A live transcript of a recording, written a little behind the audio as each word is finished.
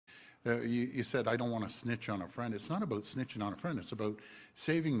You said, I don't want to snitch on a friend. It's not about snitching on a friend. It's about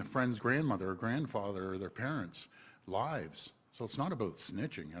saving the friend's grandmother or grandfather or their parents' lives. So it's not about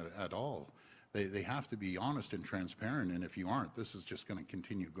snitching at all. They have to be honest and transparent, and if you aren't, this is just going to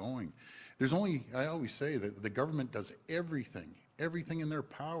continue going. I always say that the government does everything in their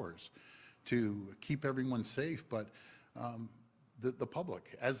powers to keep everyone safe, but the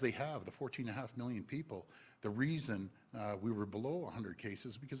public, as they have, the 14.5 million people, the reason we were below 100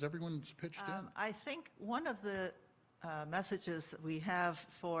 cases because everyone's pitched in. I think one of the messages we have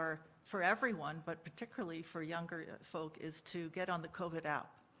for everyone, but particularly for younger folk, is to get on the COVID app.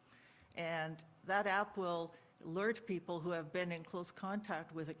 And that app will alert people who have been in close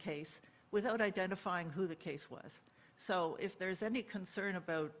contact with a case without identifying who the case was. So if there's any concern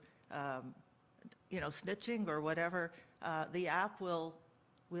about snitching or whatever, the app will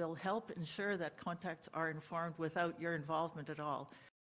help ensure that contacts are informed without your involvement at all.